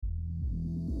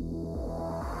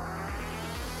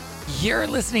You're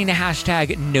listening to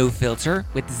hashtag No Filter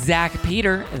with Zach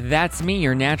Peter. That's me,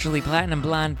 your naturally platinum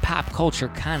blonde pop culture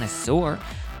connoisseur.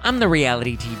 I'm the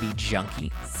reality TV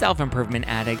junkie, self-improvement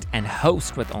addict, and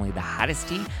host with only the hottest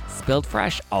tea spilled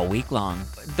fresh all week long.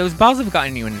 Those balls have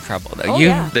gotten you into trouble, though.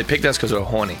 Yeah. They picked us because we're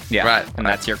horny. Yeah, right. And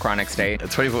that's your chronic state.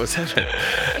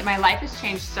 24/7. My life has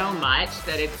changed so much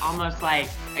that it's almost like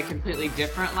a completely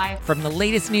different life. From the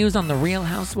latest news on The Real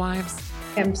Housewives,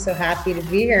 I'm so happy to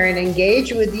be here and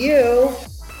engage with you.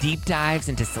 deep dives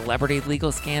into celebrity legal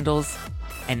scandals,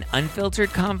 and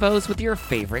unfiltered convos with your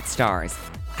favorite stars,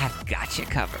 I've got you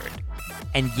covered.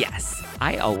 And yes,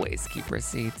 I always keep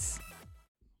receipts.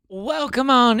 Welcome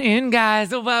on in,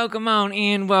 guys. Welcome on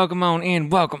in, welcome on in,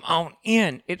 welcome on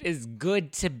in. It is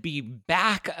good to be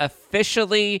back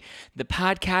officially. The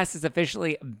podcast is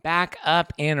officially back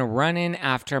up and running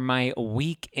after my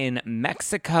week in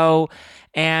Mexico.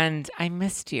 And I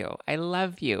missed you. I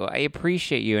love you. I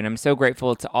appreciate you. And I'm so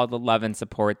grateful to all the love and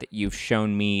support that you've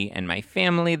shown me and my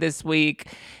family this week.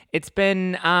 It's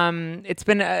been an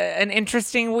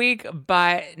interesting week,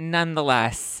 but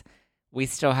nonetheless, we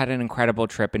still had an incredible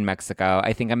trip in Mexico.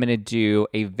 I think I'm going to do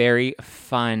a very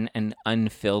fun and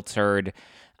unfiltered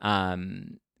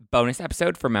bonus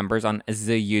episode for members on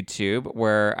the YouTube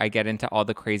where I get into all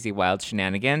the crazy wild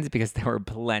shenanigans because there were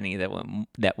plenty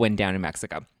that went down in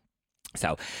Mexico.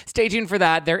 So stay tuned for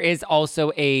that. There is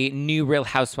also a new Real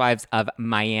Housewives of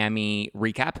Miami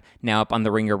recap now up on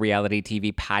the Ringer Reality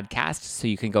TV podcast. So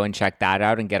you can go and check that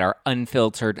out and get our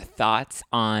unfiltered thoughts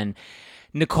on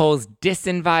Nicole's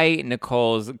disinvite,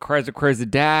 Nicole's crazy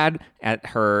dad at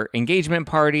her engagement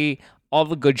party, all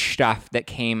the good stuff that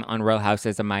came on Real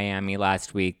Housewives of Miami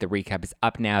last week. The recap is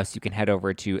up now, so you can head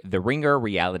over to the Ringer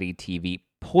Reality TV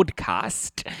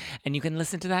podcast, and you can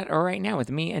listen to that right now with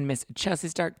me and Miss Chelsea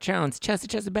Stark-Jones.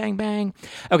 Chelsea, bang, bang.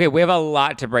 Okay, we have a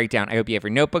lot to break down. I hope you have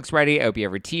your notebooks ready. I hope you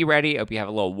have your tea ready. I hope you have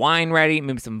a little wine ready,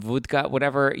 maybe some vodka,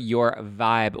 whatever your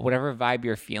vibe, whatever vibe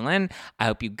you're feeling. I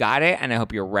hope you got it, and I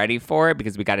hope you're ready for it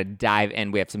because we got to dive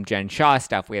in. We have some Jen Shah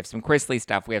stuff. We have some Chrisley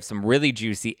stuff. We have some really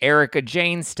juicy Erika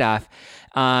Jayne stuff.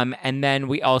 And then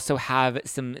we also have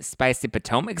some spicy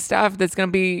Potomac stuff that's going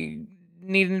to be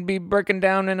needing to be broken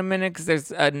down in a minute because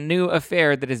there's a new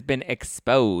affair that has been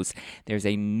exposed. There's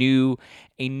a new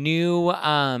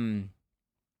hidden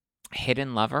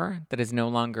lover that is no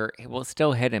longer, well,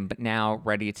 still hidden, but now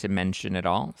ready to mention it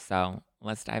all. So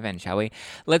let's dive in, shall we?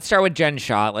 Let's start with Jen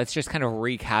Shah. Let's just kind of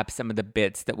recap some of the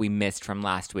bits that we missed from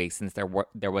last week since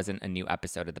there wasn't a new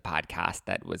episode of the podcast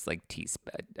that was like tea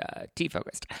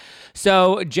focused.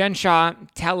 So Jen Shah,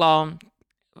 tell all,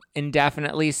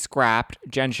 indefinitely scrapped.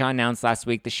 Jen Shah announced last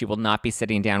week that she will not be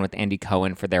sitting down with Andy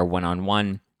Cohen for their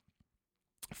one-on-one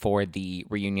for the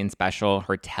reunion special,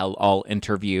 her tell-all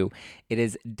interview. It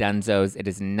is dunzos. It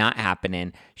is not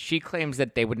happening. She claims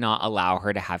that they would not allow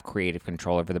her to have creative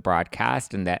control over the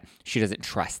broadcast and that she doesn't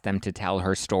trust them to tell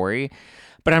her story.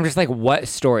 But I'm just like, what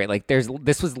story? Like,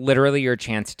 this was literally your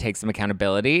chance to take some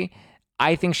accountability.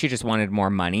 I think she just wanted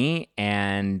more money,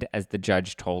 and as the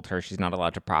judge told her, she's not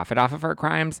allowed to profit off of her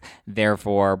crimes.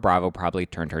 Therefore, Bravo probably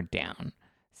turned her down.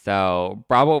 So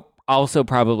Bravo also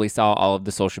probably saw all of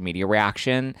the social media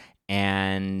reaction,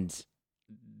 and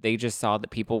they just saw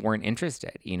that people weren't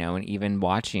interested, and even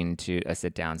watching to a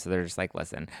sit down. So they're just like,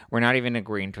 listen, we're not even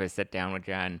agreeing to a sit down with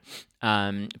Jen.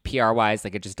 PR-wise,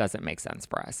 like, it just doesn't make sense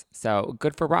for us. So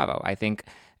good for Bravo. I think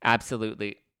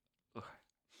absolutely,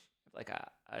 like a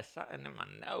something in my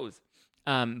nose.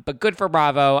 But good for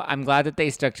Bravo. I'm glad that they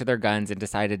stuck to their guns and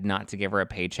decided not to give her a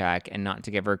paycheck and not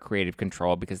to give her creative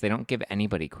control because they don't give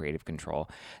anybody creative control.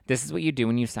 This is what you do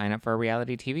when you sign up for a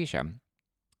reality TV show.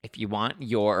 If you want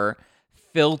your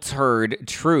filtered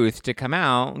truth to come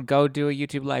out, go do a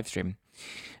YouTube live stream.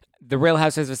 The Real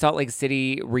Housewives of Salt Lake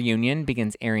City reunion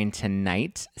begins airing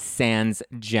tonight, sans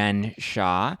Jen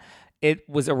Shah. It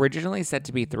was originally set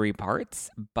to be 3 parts,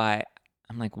 but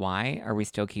I'm like, why are we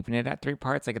still keeping it at 3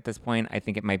 parts? Like, at this point, I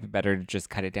think it might be better to just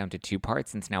cut it down to 2 parts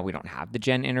since now we don't have the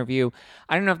Jen interview.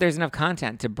 I don't know if there's enough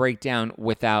content to break down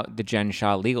without the Jen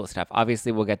Shah legal stuff.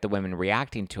 Obviously, we'll get the women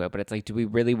reacting to it, but it's like, do we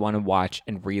really want to watch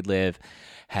and relive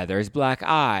Heather's black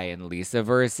eye and Lisa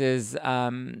versus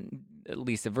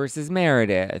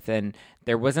Meredith? And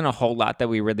there wasn't a whole lot that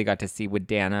we really got to see with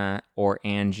Dana or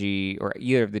Angie or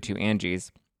either of the two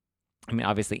Angies. I mean,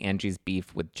 obviously, Angie's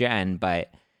beef with Jen,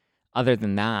 but other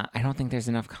than that, I don't think there's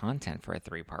enough content for a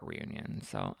 3-part reunion.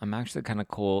 So I'm actually kind of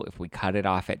cool if we cut it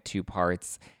off at 2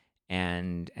 parts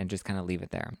and just kind of leave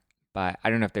it there. But I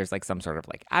don't know if there's like some sort of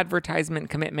like advertisement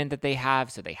commitment that they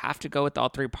have, so they have to go with all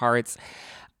 3 parts.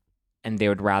 And they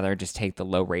would rather just take the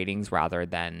low ratings rather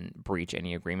than breach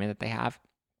any agreement that they have.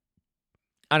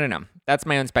 I don't know. That's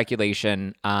my own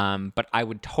speculation. But I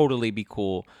would totally be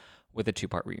cool with a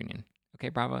 2-part reunion. Okay,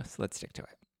 Bravo. So let's stick to it.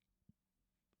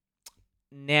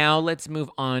 Now let's move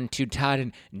on to Todd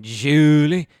and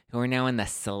Julie, who are now in the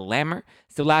slammer.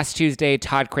 So last Tuesday,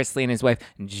 Todd Chrisley and his wife,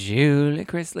 Julie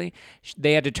Chrisley,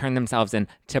 they had to turn themselves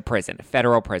into prison,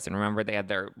 federal prison. Remember, they had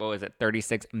their,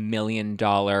 $36 million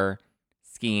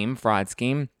fraud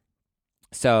scheme.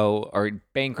 So, or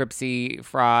bankruptcy,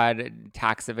 fraud,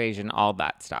 tax evasion, all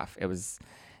that stuff.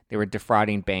 They were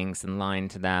defrauding banks and lying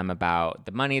to them about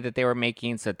the money that they were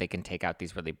making so that they can take out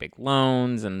these really big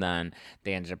loans. And then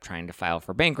they ended up trying to file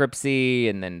for bankruptcy.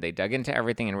 And then they dug into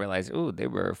everything and realized, ooh, they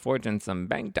were forging some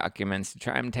bank documents to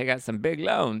try and take out some big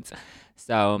loans.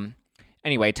 So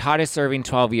anyway, Todd is serving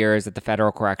 12 years at the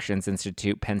Federal Corrections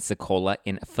Institute, Pensacola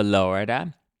in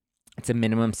Florida. It's a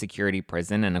minimum security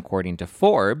prison, and according to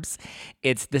Forbes,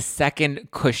 it's the second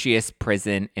cushiest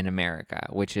prison in America,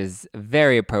 which is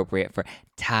very appropriate for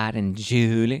Todd and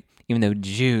Julie, even though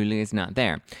Julie is not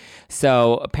there.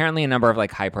 So apparently a number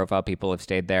of high-profile people have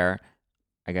stayed there.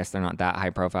 I guess they're not that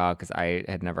high-profile because I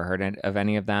had never heard of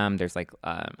any of them. There's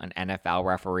an NFL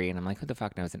referee, and I'm like, who the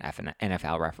fuck knows an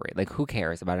NFL referee? Who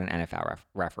cares about an NFL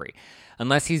referee?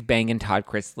 Unless he's banging Todd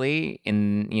Chrisley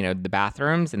in, the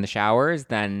bathrooms, in the showers,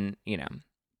 then,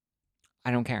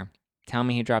 I don't care. Tell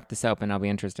me he dropped the soap and I'll be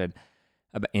interested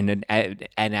in an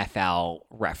NFL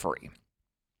referee.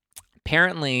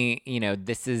 Apparently,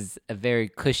 this is a very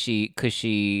cushy,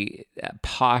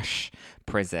 posh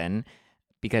prison,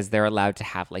 because they're allowed to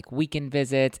have weekend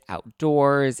visits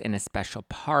outdoors in a special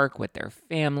park with their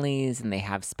families, and they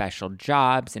have special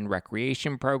jobs and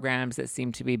recreation programs that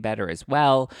seem to be better as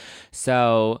well.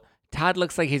 So Todd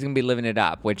looks like he's going to be living it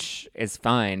up, which is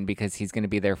fine because he's going to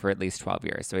be there for at least 12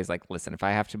 years. So he's like, listen, if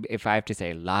I have to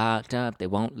say locked up, they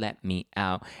won't let me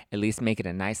out. At least make it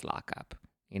a nice lockup.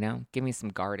 Give me some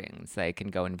guarding so I can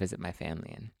go and visit my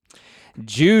family in.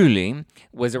 Julie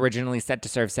was originally set to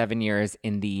serve 7 years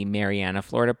in the Marianna,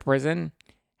 Florida prison,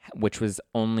 which was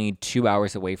only 2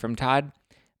 hours away from Todd,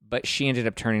 but she ended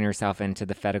up turning herself into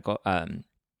the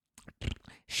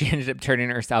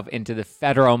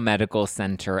Federal Medical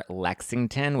Center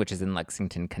Lexington, which is in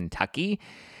Lexington, Kentucky.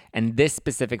 And this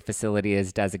specific facility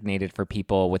is designated for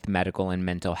people with medical and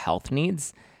mental health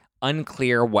needs.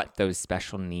 Unclear what those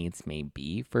special needs may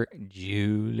be for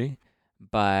Julie,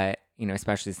 but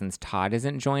especially since Todd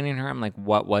isn't joining her, I'm like,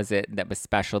 what was it that was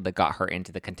special that got her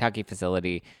into the Kentucky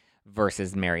facility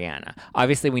versus Marianna?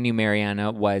 Obviously, we knew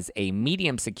Marianna was a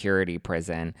medium security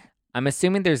prison. I'm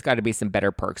assuming there's got to be some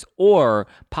better perks, or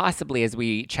possibly, as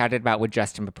we chatted about with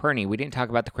Justin Paperny, we didn't talk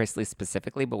about the Chrisley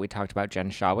specifically, but we talked about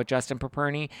Jen Shaw with Justin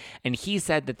Paperny, and he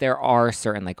said that there are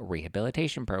certain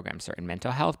rehabilitation programs, certain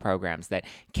mental health programs that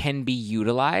can be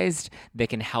utilized that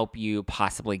can help you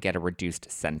possibly get a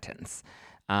reduced sentence.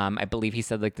 I believe he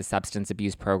said the substance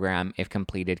abuse program, if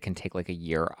completed, can take a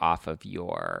year off of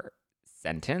your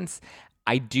sentence.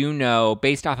 I do know,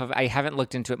 based off of, I haven't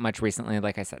looked into it much recently.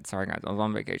 Like I said, sorry guys, I was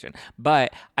on vacation.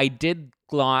 But I did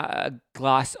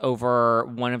gloss over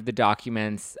one of the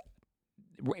documents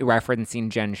referencing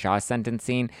Jen Shaw's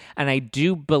sentencing. And I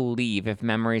do believe, if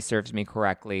memory serves me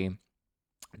correctly,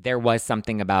 there was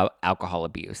something about alcohol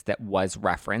abuse that was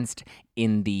referenced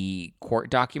in the court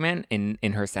document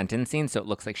in her sentencing. So it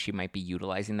looks like she might be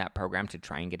utilizing that program to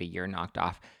try and get a year knocked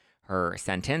off her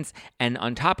sentence. And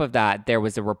on top of that, there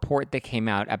was a report that came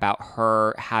out about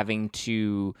her having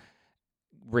to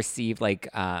receive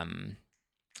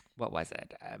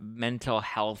mental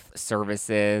health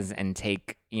services and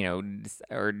take,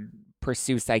 or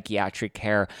pursue psychiatric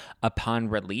care upon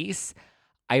release.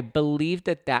 I believe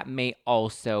that may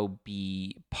also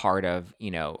be part of,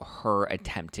 her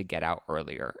attempt to get out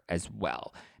earlier as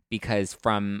well. Because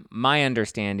from my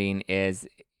understanding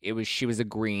she was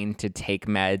agreeing to take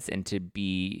meds and to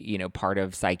be, part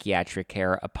of psychiatric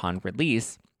care upon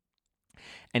release.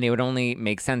 And it would only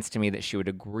make sense to me that she would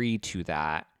agree to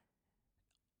that,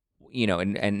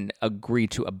 and agree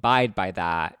to abide by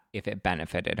that if it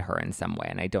benefited her in some way.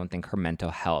 And I don't think her mental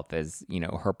health is,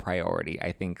 her priority.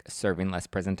 I think serving less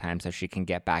prison time so she can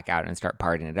get back out and start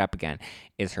partying it up again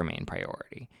is her main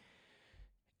priority.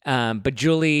 But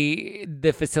Julie,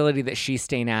 the facility that she's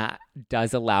staying at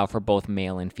does allow for both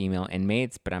male and female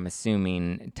inmates, but I'm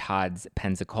assuming Todd's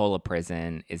Pensacola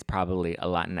prison is probably a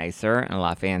lot nicer and a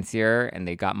lot fancier, and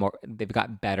they've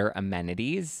got better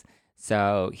amenities.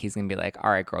 So he's gonna be like, all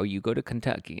right, girl, you go to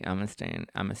Kentucky. I'm gonna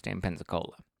stay in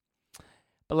Pensacola.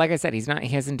 But like I said, he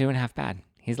isn't doing half bad.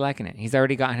 He's liking it. He's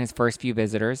already gotten his first few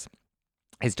visitors.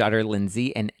 His daughter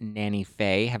Lindsay and nanny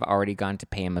Faye have already gone to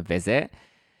pay him a visit.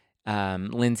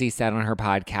 Lindsay said on her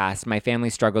podcast, my family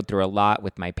struggled through a lot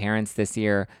with my parents this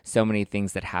year. So many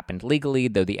things that happened legally,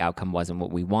 though the outcome wasn't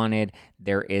what we wanted.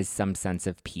 There is some sense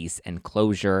of peace and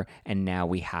closure, and now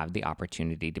we have the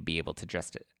opportunity to be able to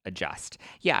just adjust.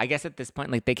 Yeah, I guess at this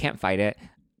point, like, they can't fight it.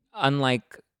 I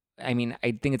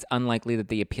think it's unlikely that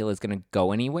the appeal is going to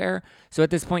go anywhere. So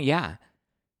at this point, yeah,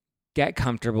 get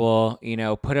comfortable,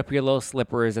 put up your little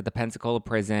slippers at the Pensacola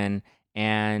prison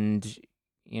and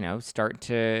start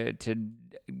to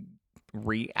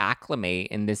reacclimate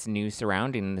in this new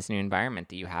surrounding, in this new environment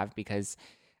that you have, because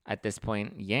at this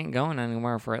point, you ain't going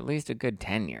anywhere for at least a good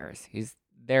 10 years. He's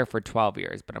there for 12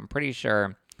 years, but I'm pretty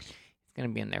sure he's going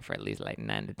to be in there for at least like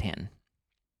 9 to 10.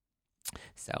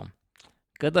 So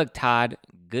good luck, Todd.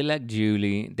 Good luck,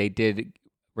 Julie. They did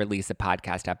release a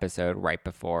podcast episode right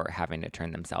before having to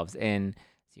turn themselves in.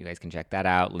 So you guys can check that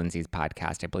out. Lindsay's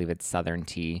podcast, I believe it's Southern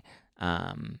Tea.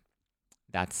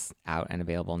 That's out and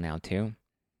available now too.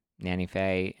 Nanny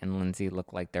Faye and Lindsay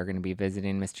look like they're going to be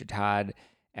visiting Mr. Todd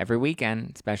every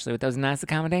weekend, especially with those nice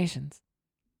accommodations.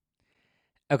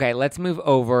 Okay, let's move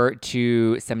over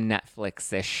to some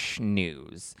Netflix-ish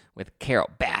news with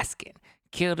Carole Baskin.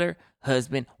 Killed her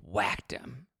husband, whacked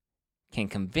him. Can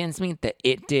convince me that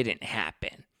it didn't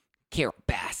happen. Carole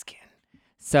Baskin.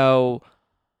 So,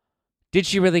 did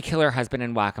she really kill her husband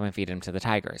and whack him and feed him to the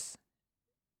tigers?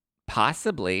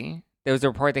 Possibly. There was a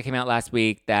report that came out last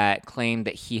week that claimed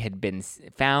that he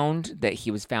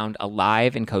was found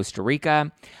alive in Costa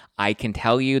Rica. I can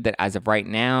tell you that as of right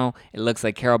now, it looks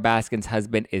like Carole Baskin's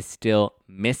husband is still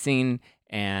missing.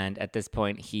 And at this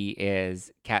point, he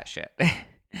is cat shit.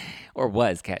 Or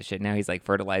was cat shit. Now he's like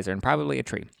fertilizer and probably a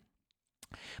tree.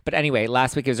 But anyway,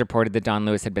 last week it was reported that Don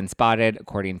Lewis had been spotted,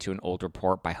 according to an old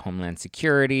report by Homeland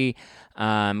Security.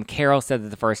 Carole said that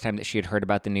the first time that she had heard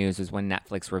about the news was when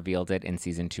Netflix revealed it in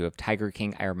season 2 of Tiger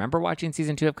King. I remember watching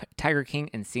season 2 of Tiger King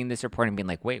and seeing this report and being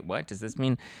like, wait, what? Does this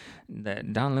mean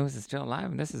that Don Lewis is still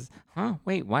alive?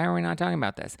 Wait, why are we not talking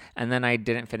about this? And then I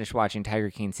didn't finish watching Tiger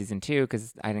King season 2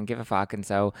 because I didn't give a fuck, and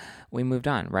so we moved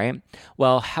on, right?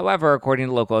 Well, however, according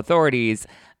to local authorities,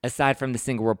 aside from the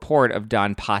single report of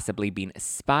Don possibly being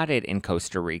spotted in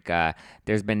Costa Rica,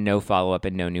 there's been no follow-up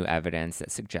and no new evidence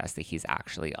that suggests that he's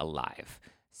actually alive.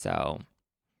 So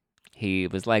he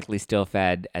was likely still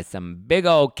fed as some big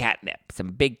old catnip,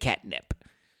 some big catnip.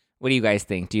 What do you guys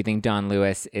think? Do you think Don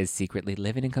Lewis is secretly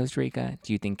living in Costa Rica?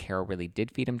 Do you think Carole really did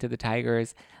feed him to the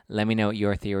tigers? Let me know what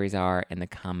your theories are in the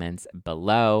comments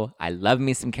below. I love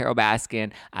me some Carole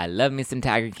Baskin. I love me some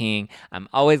Tiger King. I'm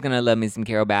always going to love me some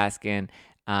Carole Baskin.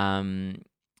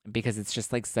 Because it's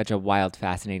just like such a wild,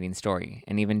 fascinating story.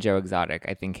 And even Joe Exotic,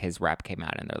 I think his rep came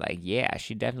out and they're like, yeah,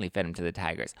 she definitely fed him to the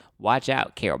tigers. Watch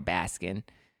out, Carole Baskin.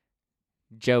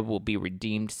 Joe will be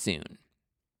redeemed soon.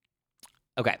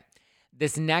 Okay.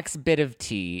 This next bit of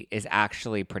tea is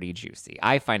actually pretty juicy.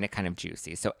 I find it kind of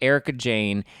juicy. So Erika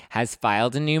Jayne has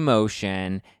filed a new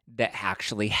motion that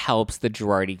actually helps the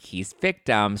Girardi Keese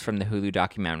victims from the Hulu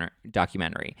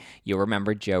documentary. You'll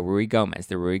remember Joe Ruigomez,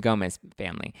 the Ruigomez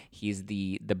family. He's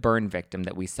the burn victim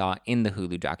that we saw in the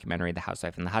Hulu documentary, The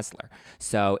Housewife and the Hustler.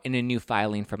 So in a new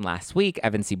filing from last week,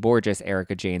 Evan C. Borges,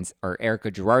 Erika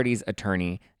Girardi's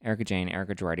attorney, Erika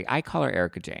Girardi. I call her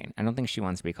Erika Jayne. I don't think she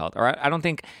wants to be called, or I don't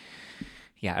think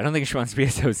she wants to be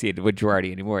associated with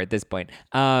Girardi anymore at this point.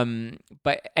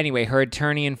 But anyway, her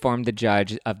attorney informed the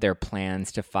judge of their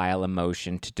plans to file a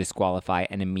motion to disqualify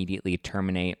and immediately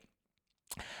terminate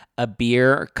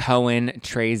Abir, Cohen,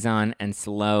 Trezon, and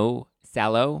Salo,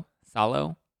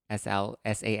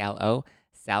 S-L-S-A-L-O,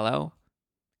 Salo,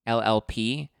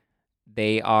 LLP.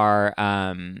 They are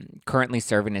currently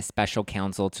serving as special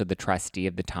counsel to the trustee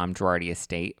of the Tom Girardi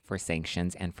estate for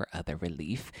sanctions and for other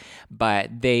relief.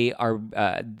 But they are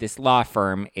this law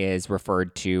firm is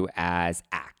referred to as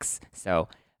AXE. So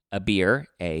Abir,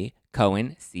 A,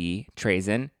 Cohen, C,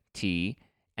 Trezon, T,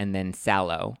 and then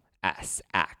Salo, S,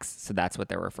 AXE. So that's what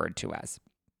they're referred to as.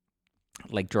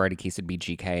 Like Girardi Keese would be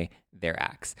GK, their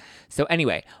AXE. So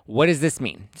anyway, what does this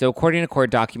mean? So according to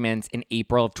court documents, in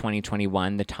April of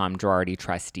 2021, the Tom Girardi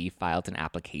trustee filed an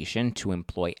application to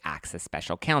employ AXE as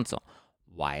special counsel.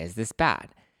 Why is this bad?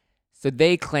 So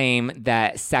they claim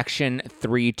that Section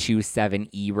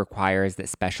 327E requires that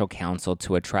special counsel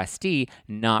to a trustee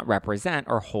not represent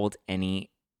or hold any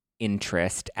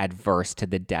interest adverse to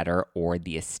the debtor or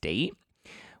the estate,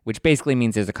 which basically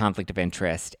means there's a conflict of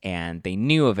interest and they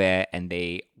knew of it and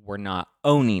they were not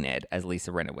owning it, as Lisa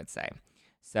Rinna would say.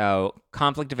 So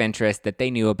conflict of interest that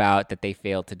they knew about, that they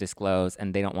failed to disclose,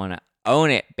 and they don't want to own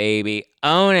it, baby.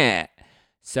 Own it.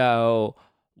 So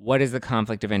what is the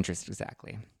conflict of interest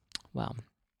exactly? Well,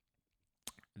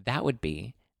 that would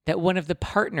be that one of the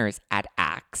partners at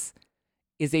Axe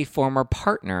is a former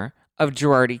partner of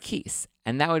Girardi Keese,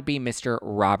 and that would be Mr.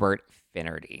 Robert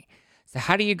Finnerty. So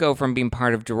how do you go from being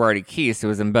part of Girardi Keese, who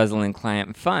was embezzling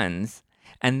client funds,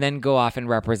 and then go off and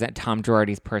represent Tom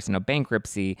Girardi's personal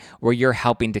bankruptcy, where you're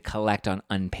helping to collect on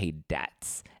unpaid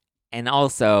debts, and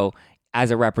also,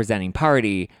 as a representing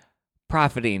party,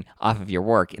 profiting off of your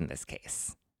work in this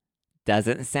case?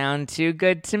 Doesn't sound too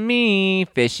good to me.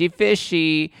 Fishy,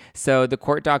 fishy. So the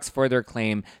court docs further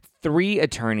claim 3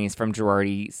 attorneys from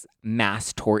Girardi's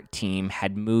mass tort team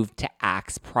had moved to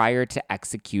Axe prior to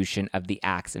execution of the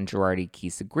Axe and Girardi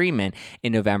Keese agreement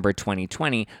in November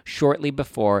 2020, shortly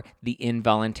before the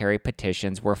involuntary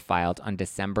petitions were filed on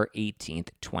December 18th,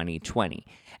 2020.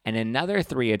 And another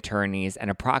 3 attorneys and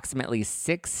approximately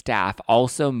 6 staff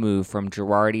also moved from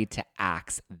Girardi to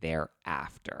Axe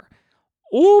thereafter.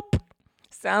 Oop!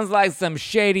 Sounds like some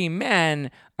shady men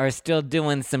are still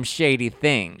doing some shady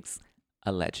things.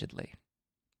 Allegedly.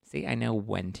 See, I know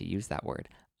when to use that word,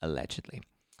 allegedly.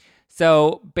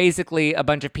 So basically, a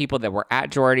bunch of people that were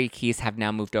at Girardi Keese have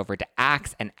now moved over to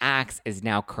Axe, and Axe is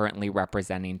now currently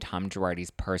representing Tom Girardi's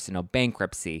personal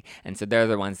bankruptcy. And so they're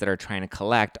the ones that are trying to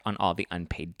collect on all the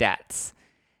unpaid debts.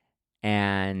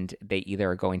 And they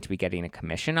either are going to be getting a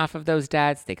commission off of those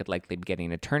debts, they could likely be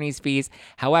getting attorney's fees.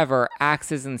 However,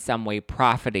 Axe is in some way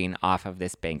profiting off of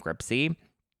this bankruptcy,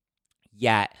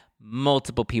 yet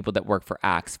multiple people that work for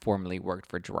Axe formerly worked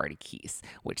for Girardi Keese,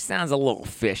 which sounds a little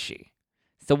fishy.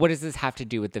 So what does this have to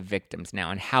do with the victims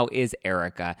now, and how is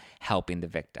Erica helping the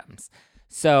victims?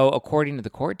 So according to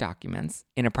the court documents,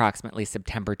 in approximately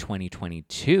September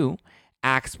 2022,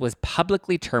 Axe was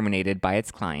publicly terminated by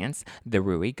its clients, the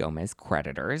Ruigomez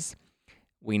creditors.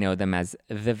 We know them as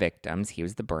the victims. He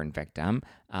was the burn victim.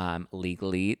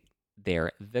 Legally,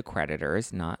 they're the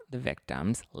creditors, not the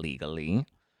victims, legally.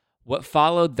 What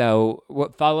followed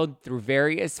through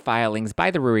various filings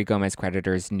by the Ruigomez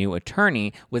creditors' new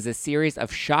attorney was a series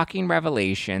of shocking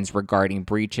revelations regarding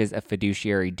breaches of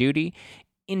fiduciary duty,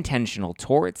 intentional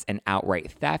torts, and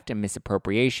outright theft and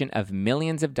misappropriation of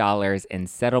millions of dollars in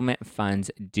settlement funds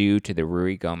due to the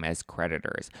Ruigomez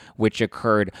creditors, which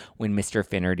occurred when Mr.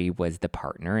 Finnerty was the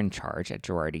partner in charge at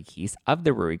Girardi Keese of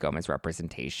the Ruigomez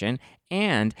representation,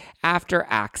 and after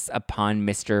Axe upon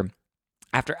Mr.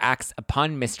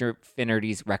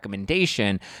 Finnerty's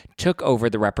recommendation, took over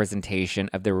the representation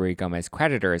of the Ruigomez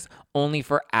creditors, only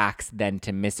for Axe then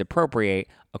to misappropriate,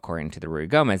 according to the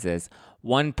Ruigomezes,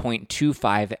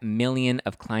 $1.25 million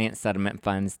of client settlement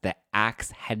funds that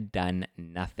Axe had done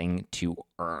nothing to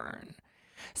earn.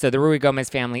 So the Ruigomez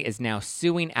family is now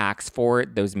suing Axe for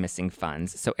those missing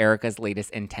funds. So Erica's latest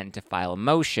intent to file a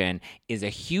motion is a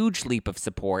huge leap of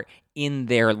support in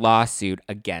their lawsuit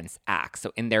against Axe.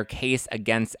 So in their case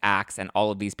against Axe and all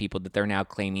of these people that they're now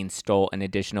claiming stole an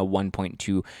additional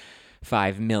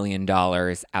 $1.25 million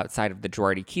outside of the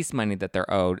Girardi Keese money that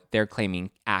they're owed, they're claiming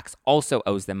Axe also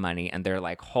owes them money, and they're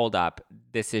like, hold up,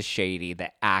 this is shady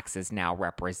that Axe is now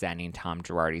representing Tom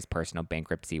Girardi's personal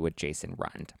bankruptcy with Jason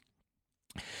Rund.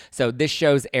 So this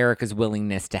shows Erica's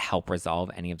willingness to help resolve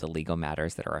any of the legal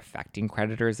matters that are affecting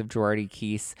creditors of Girardi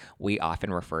Keese. We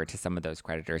often refer to some of those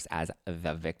creditors as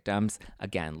the victims.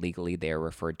 Again, legally, they are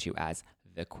referred to as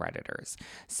the creditors.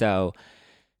 So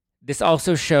this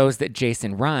also shows that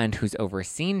Jason Rund, who's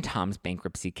overseen Tom's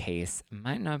bankruptcy case,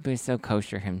 might not be so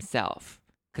kosher himself.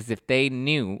 Because if they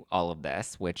knew all of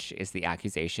this, which is the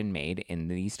accusation made in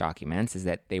these documents, is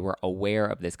that they were aware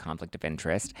of this conflict of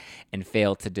interest and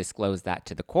failed to disclose that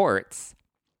to the courts,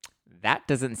 that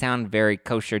doesn't sound very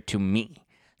kosher to me.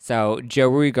 So Joe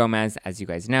Ruigomez, as you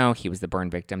guys know, he was the burn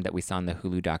victim that we saw in the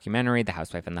Hulu documentary, The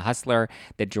Housewife and the Hustler,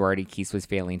 that Girardi Keese was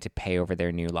failing to pay over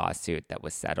their new lawsuit that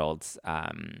was settled,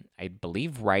 I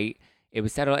believe, it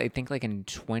was settled, I think, like in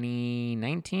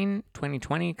 2019,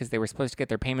 2020, because they were supposed to get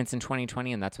their payments in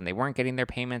 2020, and that's when they weren't getting their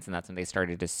payments, and that's when they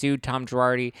started to sue Tom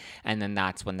Girardi, and then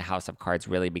that's when the House of Cards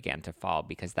really began to fall,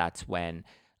 because that's when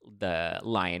the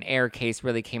Lion Air case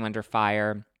really came under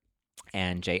fire,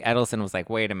 and Jay Edelson was like,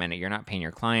 wait a minute, you're not paying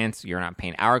your clients, you're not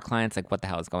paying our clients, like, what the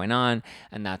hell is going on?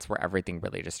 And that's where everything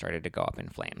really just started to go up in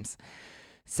flames.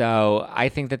 So I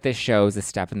think that this shows a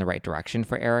step in the right direction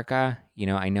for Erica. You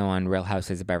know, I know on Real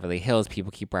Housewives of Beverly Hills,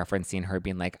 people keep referencing her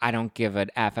being like, I don't give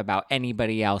an F about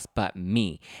anybody else but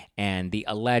me and the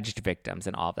alleged victims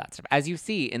and all of that stuff. As you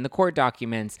see in the court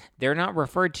documents, they're not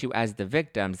referred to as the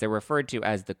victims. They're referred to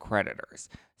as the creditors.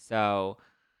 So,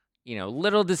 you know,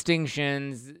 little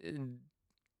distinctions, in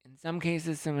some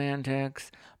cases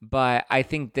semantics, but I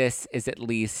think this is at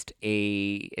least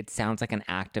it sounds like an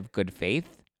act of good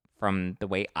faith. From the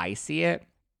way I see it,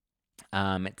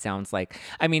 it sounds like,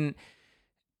 I mean,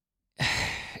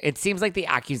 it seems like the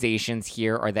accusations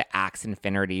here are that Axe and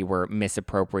Finnerty were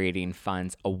misappropriating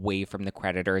funds away from the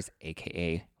creditors,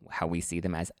 aka how we see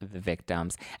them as the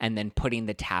victims, and then putting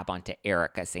the tab onto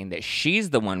Erica, saying that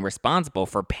she's the one responsible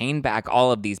for paying back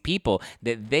all of these people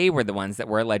that they were the ones that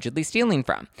were allegedly stealing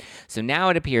from. So now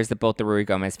it appears that both the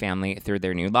Ruigomez family, through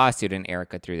their new lawsuit, and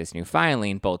Erica through this new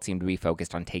filing, both seem to be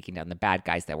focused on taking down the bad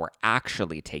guys that were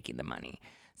actually taking the money.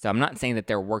 So I'm not saying that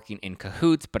they're working in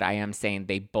cahoots, but I am saying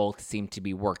they both seem to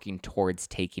be working towards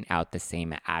taking out the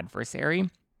same adversary.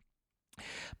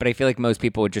 But I feel like most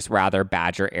people would just rather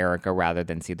badger Erica rather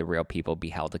than see the real people be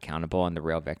held accountable and the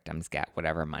real victims get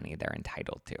whatever money they're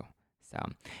entitled to. So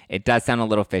it does sound a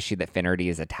little fishy that Finnerty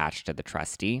is attached to the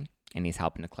trustee and he's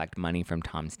helping to collect money from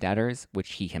Tom's debtors,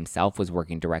 which he himself was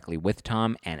working directly with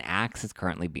Tom, and Axe is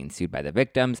currently being sued by the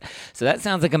victims. So that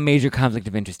sounds like a major conflict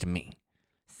of interest to me.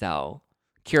 So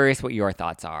curious what your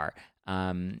thoughts are.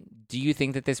 Do you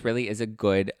think that this really is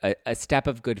a step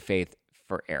of good faith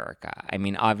for Erica? I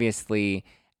mean, obviously,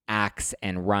 Axe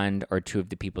and Rund are two of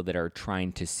the people that are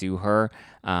trying to sue her,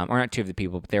 or not two of the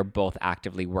people, but they're both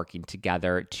actively working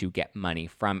together to get money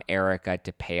from Erica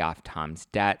to pay off Tom's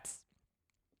debts.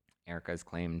 Erica's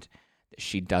claimed that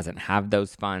she doesn't have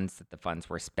those funds, that the funds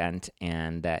were spent,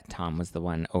 and that Tom was the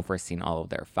one overseeing all of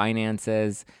their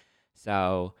finances.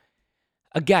 So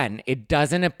again, it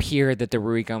doesn't appear that the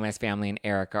Ruigomez family and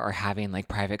Erica are having like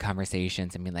private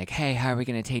conversations and being like, hey, how are we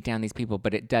going to take down these people?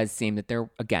 But it does seem that they're,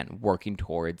 again, working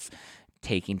towards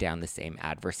taking down the same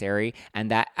adversary. And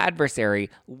that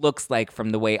adversary looks like, from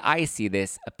the way I see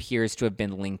this, appears to have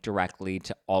been linked directly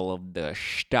to all of the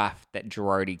stuff that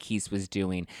Girardi Keese was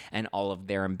doing and all of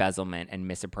their embezzlement and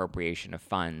misappropriation of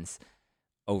funds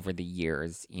over the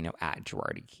years, at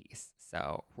Girardi Keese.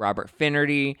 So Robert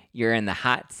Finnerty, you're in the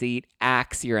hot seat.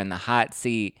 Axe, you're in the hot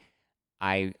seat.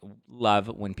 I love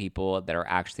when people that are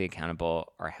actually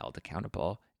accountable are held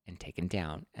accountable and taken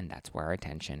down, and that's where our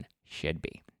attention should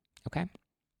be. Okay?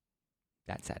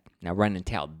 That said, now run and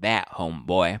tell that,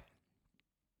 homeboy.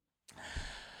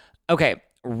 Okay,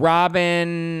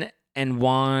 Robin and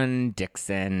Juan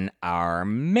Dixon are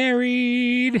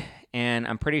married, and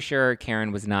I'm pretty sure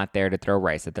Karen was not there to throw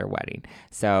rice at their wedding.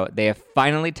 So they have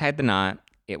finally tied the knot.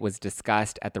 It was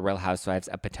discussed at the Real Housewives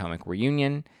of Potomac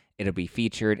reunion. It'll be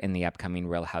featured in the upcoming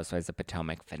Real Housewives of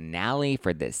Potomac finale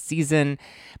for this season.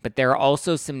 But there are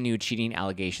also some new cheating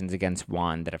allegations against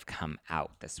Juan that have come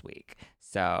out this week.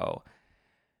 So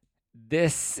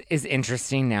this is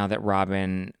interesting now that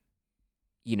Robin,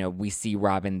 we see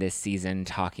Robin this season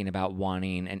talking about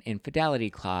wanting an infidelity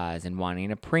clause and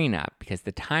wanting a prenup, because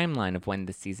the timeline of when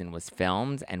the season was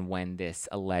filmed and when this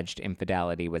alleged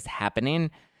infidelity was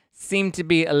happening seemed to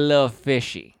be a little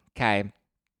fishy, okay?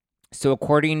 So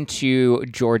according to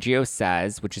Giorgio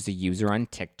Says, which is a user on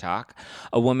TikTok,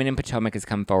 a woman in Potomac has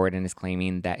come forward and is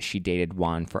claiming that she dated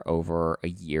Juan for over a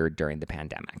year during the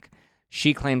pandemic.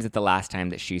 She claims that the last time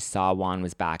that she saw Juan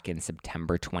was back in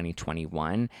September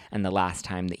 2021, and the last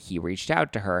time that he reached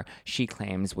out to her, she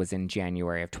claims, was in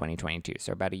January of 2022,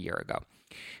 so about a year ago.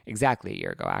 Exactly a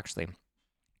year ago, actually.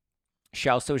 She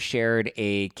also shared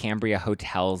a Cambria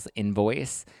Hotels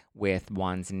invoice with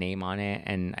Juan's name on it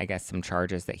and I guess some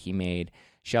charges that he made.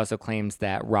 She also claims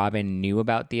that Robin knew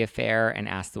about the affair and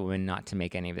asked the woman not to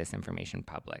make any of this information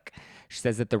public. She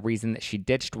says that the reason that she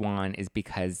ditched Juan is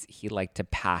because he liked to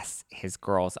pass his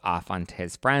girls off onto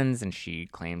his friends, and she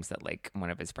claims that like one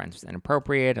of his friends was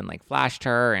inappropriate and like flashed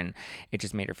her, and it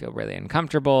just made her feel really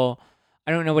uncomfortable.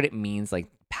 I don't know what it means, like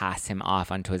pass him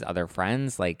off onto his other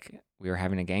friends. Like we were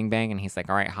having a gangbang and he's like,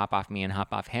 all right, hop off me and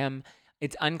hop off him.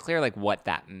 It's unclear like what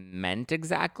that meant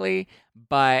exactly,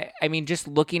 but I mean, just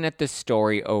looking at the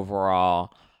story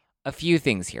overall, a few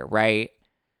things here, right?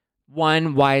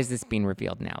 One, why is this being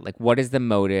revealed now? Like, what is the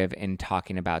motive in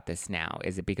talking about this now?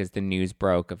 Is it because the news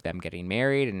broke of them getting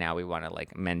married and now we want to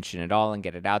like mention it all and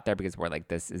get it out there because we're like,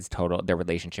 this is total, their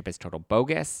relationship is total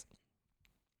bogus?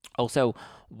 Also,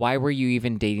 why were you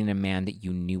even dating a man that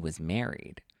you knew was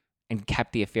married and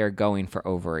kept the affair going for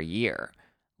over a year?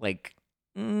 Like,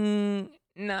 no,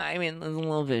 I mean, it was a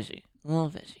little fishy.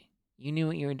 You knew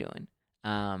what you were doing,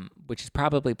 which is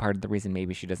probably part of the reason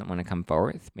maybe she doesn't want to come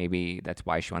forward. Maybe that's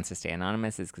why she wants to stay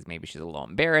anonymous, is because maybe she's a little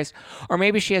embarrassed, or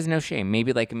maybe she has no shame.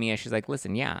 Maybe like Mia, she's like,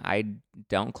 listen, yeah, I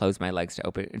don't close my legs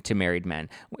to married men.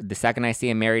 The second I see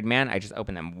a married man, I just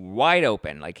open them wide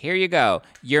open. Like, here you go.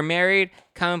 You're married.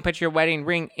 Come and put your wedding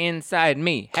ring inside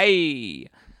me. Hey.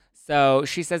 So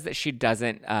she says that she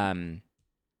doesn't,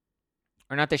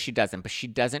 or not that she doesn't, but she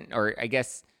doesn't, or I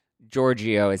guess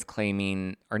Giorgio is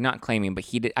claiming, or not claiming, but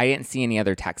I didn't see any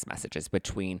other text messages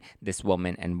between this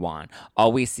woman and Juan.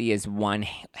 All we see is one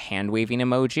hand-waving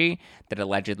emoji that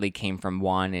allegedly came from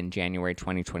Juan in January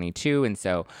 2022. And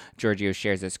so Giorgio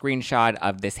shares a screenshot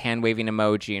of this hand-waving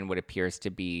emoji and what appears to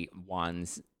be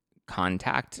Juan's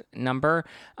contact number.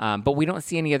 But we don't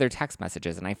see any other text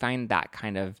messages. And I find that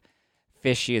kind of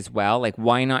fishy as well. Like,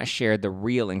 why not share the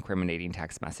real incriminating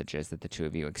text messages that the two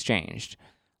of you exchanged?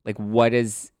 Like, what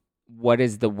is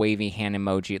the wavy hand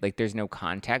emoji? Like, there's no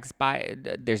context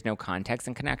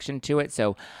and connection to it.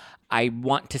 So I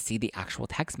want to see the actual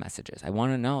text messages. I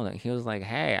want to know that he was like,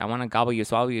 hey, I want to gobble you,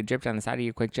 swallow you, drip down the side of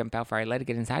you, quick jump out for I let it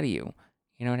get inside of you.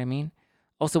 You know what I mean?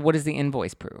 Also, what does the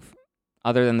invoice prove?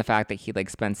 Other than the fact that he like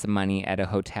spent some money at a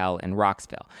hotel in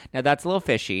Roxville. Now that's a little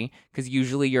fishy because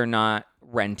usually you're not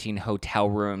renting hotel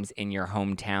rooms in your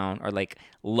hometown or like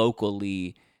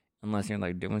locally unless you're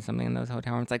like doing something in those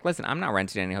hotel rooms. Like, listen, I'm not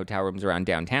renting any hotel rooms around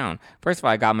downtown. First of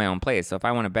all, I got my own place. So if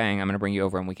I want to bang, I'm going to bring you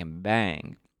over and we can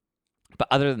bang. But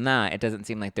other than that, it doesn't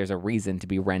seem like there's a reason to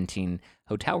be renting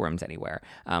hotel rooms anywhere,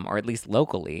 or at least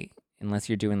locally, unless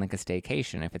you're doing like a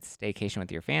staycation. If it's a staycation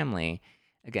with your family,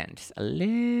 again, just a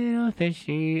little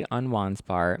fishy on Juan's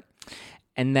part.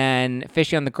 And then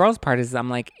fishy on the girl's part is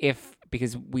I'm like,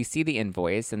 because we see the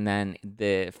invoice and then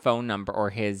the phone number or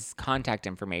his contact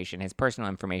information, his personal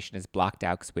information is blocked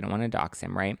out because we don't want to dox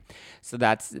him, right? So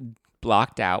that's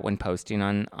blocked out when posting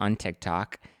on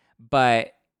TikTok.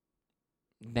 But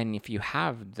then if you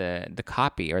have the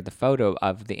copy or the photo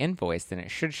of the invoice, then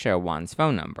it should show Juan's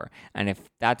phone number. And if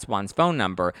that's Juan's phone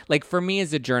number, like for me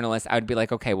as a journalist, I would be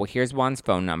like, okay, well, here's Juan's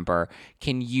phone number.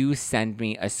 Can you send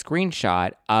me a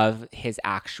screenshot of his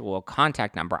actual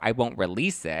contact number? I won't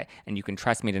release it, and you can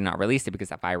trust me to not release it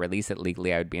because if I release it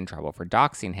legally, I would be in trouble for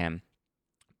doxing him.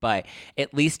 But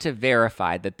at least to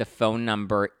verify that the phone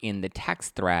number in the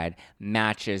text thread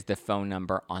matches the phone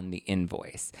number on the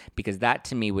invoice. Because that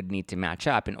to me would need to match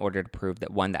up in order to prove that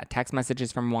one, that text message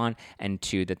is from Juan, and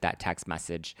two, that text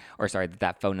message,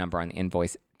 that phone number on the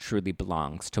invoice truly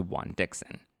belongs to Juan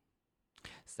Dixon.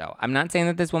 So I'm not saying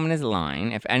that this woman is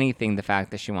lying. If anything, the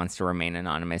fact that she wants to remain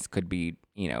anonymous could be,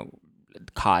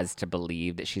 cause to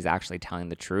believe that she's actually telling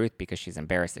the truth because she's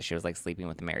embarrassed that she was like sleeping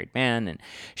with a married man and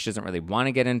she doesn't really want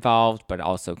to get involved, but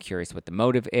also curious what the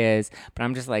motive is. But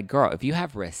I'm just like, girl, if you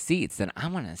have receipts, then I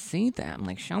want to see them.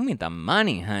 Like, show me the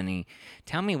money, honey.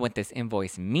 Tell me what this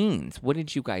invoice means. What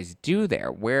did you guys do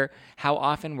there? How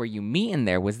often were you meeting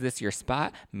there? Was this your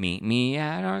spot? Meet me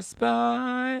at our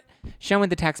spot. Show me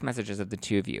the text messages of the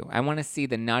two of you. I want to see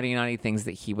the naughty things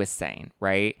that he was saying,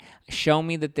 right? Show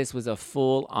me that this was a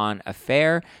full-on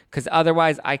affair, because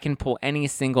otherwise I can pull any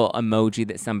single emoji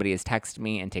that somebody has texted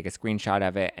me and take a screenshot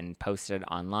of it and post it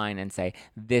online and say,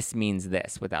 this means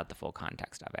this, without the full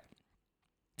context of it.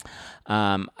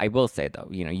 I will say, though,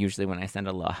 usually when I send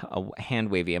a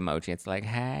hand-wavy emoji, it's like,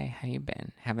 hey, how you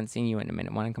been? Haven't seen you in a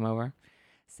minute. Want to come over?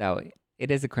 So it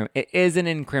is an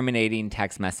incriminating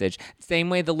text message. Same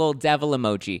way the little devil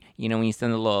emoji. When you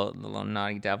send the little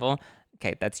naughty devil,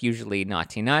 okay, that's usually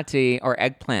naughty or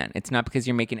eggplant. It's not because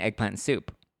you're making eggplant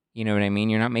soup. You know what I mean?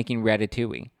 You're not making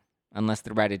ratatouille unless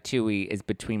the ratatouille is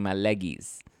between my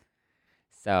leggies.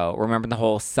 So remember the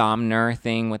whole Somner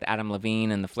thing with Adam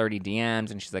Levine and the flirty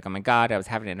DMs, and she's like, "Oh my God, I was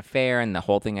having an affair," and the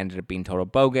whole thing ended up being total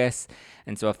bogus.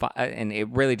 And so and it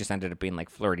really just ended up being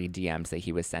like flirty DMs that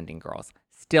he was sending girls.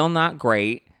 Still not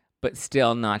great, but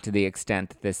still not to the extent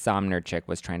that this Somner chick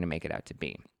was trying to make it out to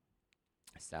be.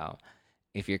 So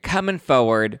if you're coming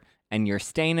forward and you're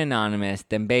staying anonymous,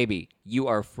 then baby, you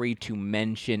are free to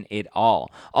mention it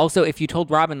all. Also, if you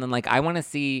told Robin, then like, I want to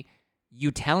see you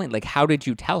telling, like, how did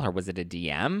you tell her? Was it a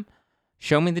DM?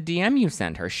 Show me the DM you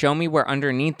sent her. Show me where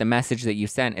underneath the message that you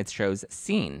sent, it shows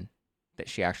seen, that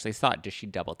she actually saw it. Does she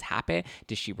double tap it?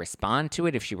 Does she respond to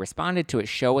it? If she responded to it,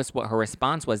 show us what her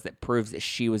response was that proves that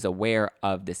she was aware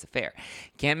of this affair.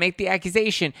 Can't make the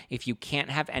accusation if you can't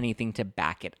have anything to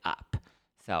back it up.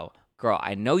 So, girl,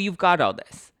 I know you've got all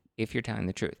this, if you're telling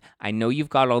the truth. I know you've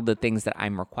got all the things that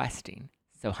I'm requesting.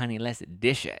 So, honey, let's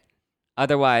dish it.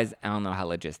 Otherwise, I don't know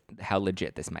how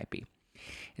legit this might be.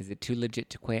 Is it too legit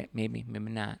to quit? Maybe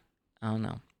not. I don't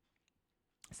know.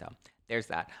 So there's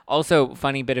that. Also,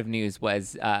 funny bit of news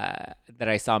was that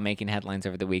I saw making headlines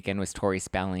over the weekend was Tori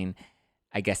Spelling,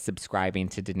 I guess, subscribing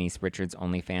to Denise Richards'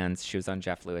 OnlyFans. She was on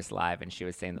Jeff Lewis Live, and she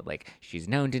was saying that, like, she's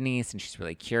known Denise, and she's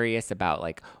really curious about,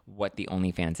 like, what the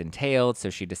OnlyFans entailed. So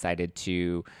she decided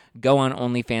to go on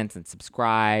OnlyFans and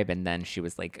subscribe, and then she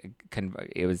was, like,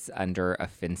 it was under a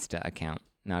Finsta account.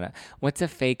 What's a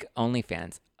fake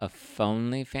OnlyFans? A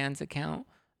Phonelyfans account?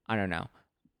 I don't know.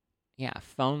 Yeah,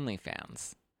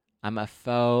 Phonelyfans. I'm a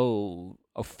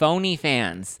phony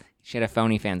fans. She had a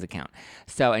phony fans account.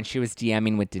 So, and she was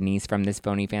DMing with Denise from this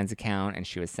phony fans account, and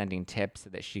she was sending tips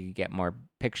so that she could get more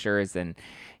pictures. And,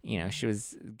 she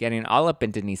was getting all up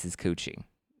in Denise's coochie,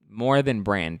 more than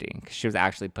branding, because she was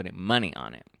actually putting money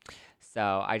on it.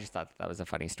 So I just thought that was a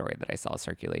funny story that I saw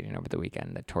circulating over the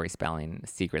weekend, that Tori Spelling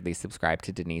secretly subscribed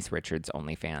to Denise Richards'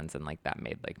 OnlyFans, and that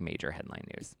made major headline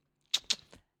news.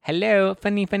 Hello,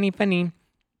 funny.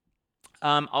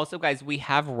 Also, guys, we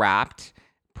have wrapped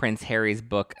Prince Harry's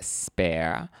book,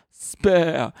 Spare.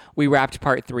 We wrapped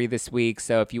part 3 this week.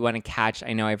 So if you want to catch,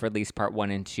 I know I've released part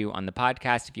 1 and 2 on the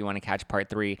podcast. If you want to catch part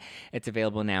 3, it's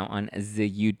available now on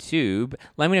the YouTube.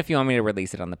 Let me know if you want me to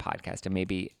release it on the podcast, and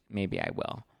maybe I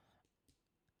will.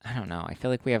 I don't know. I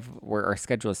feel like our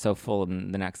schedule is so full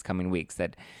in the next coming weeks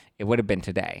that it would have been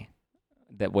today.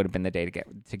 That would have been the day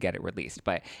to get it released.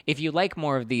 But if you like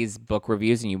more of these book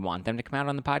reviews and you want them to come out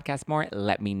on the podcast more,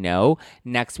 let me know.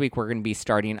 Next week, we're going to be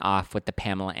starting off with the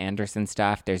Pamela Anderson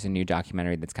stuff. There's a new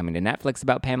documentary that's coming to Netflix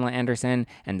about Pamela Anderson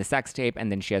and the sex tape.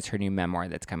 And then she has her new memoir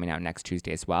that's coming out next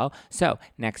Tuesday as well. So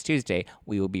next Tuesday,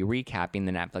 we will be recapping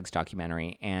the Netflix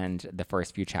documentary and the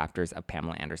first few chapters of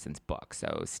Pamela Anderson's book.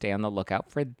 So stay on the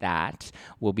lookout for that.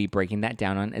 We'll be breaking that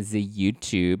down on the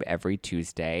YouTube every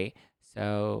Tuesday.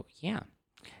 So yeah.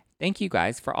 Thank you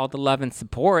guys for all the love and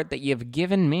support that you have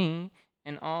given me,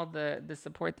 and all the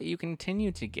support that you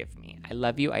continue to give me. I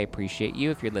love you. I appreciate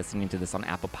you. If you're listening to this on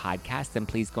Apple Podcasts, then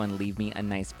please go and leave me a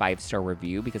nice 5-star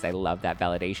review, because I love that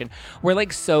validation. We're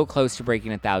so close to breaking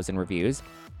 1,000 reviews,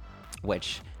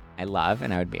 which I love,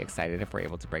 and I would be excited if we're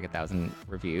able to break 1,000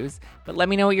 reviews. But let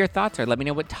me know what your thoughts are. Let me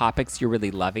know what topics you're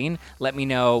really loving. Let me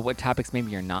know what topics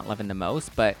maybe you're not loving the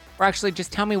most. Or actually,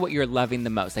 just tell me what you're loving the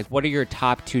most. What are your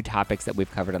top 2 topics that we've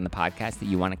covered on the podcast that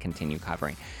you want to continue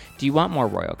covering? Do you want more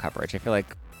royal coverage? I feel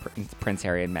like Prince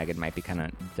Harry and Meghan might be kind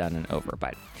of done and over,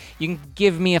 but you can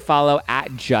give me a follow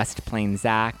at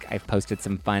JustPlainZach. I've posted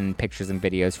some fun pictures and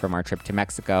videos from our trip to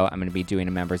Mexico. I'm going to be doing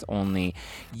a members only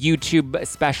YouTube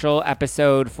special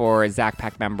episode for Zach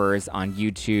Pack members on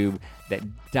YouTube that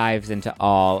dives into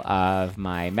all of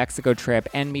my Mexico trip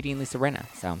and meeting Lisa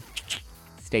Rinna. So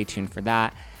stay tuned for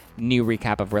that. New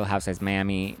recap of Real Housewives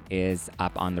Miami is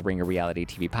up on the Ringer Reality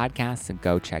TV podcast, so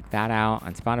go check that out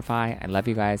on Spotify. I love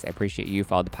you guys. I appreciate you.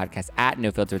 Follow the podcast at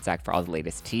No Filter with Zach for all the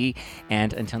latest tea.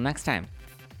 And until next time,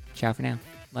 ciao for now.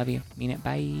 Love you. Mean it.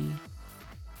 Bye.